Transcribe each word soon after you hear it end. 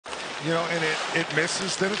and it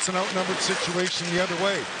misses, then it's an outnumbered situation the other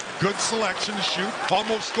way. Good selection to shoot,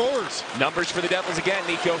 almost scores. Numbers for the Devils again.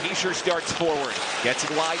 Nico Hischier starts forward. Gets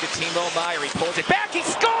it wide to Timo Meier. He pulls it back. He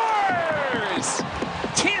scores!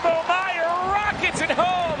 Timo Meier rockets it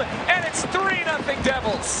home, and it's 3-0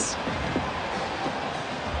 Devils.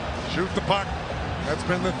 Shoot the puck. That's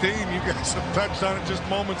been the theme. You guys have touched on it just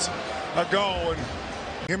moments ago.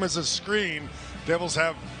 And him as a screen. Devils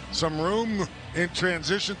have some room in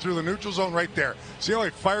transition through the neutral zone right there. See how he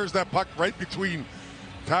fires that puck right between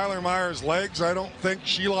Tyler Myers' legs? I don't think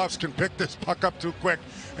Sheloffs can pick this puck up too quick.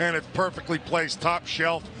 And it's perfectly placed top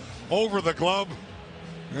shelf over the glove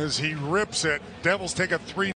as he rips it. Devils take a 3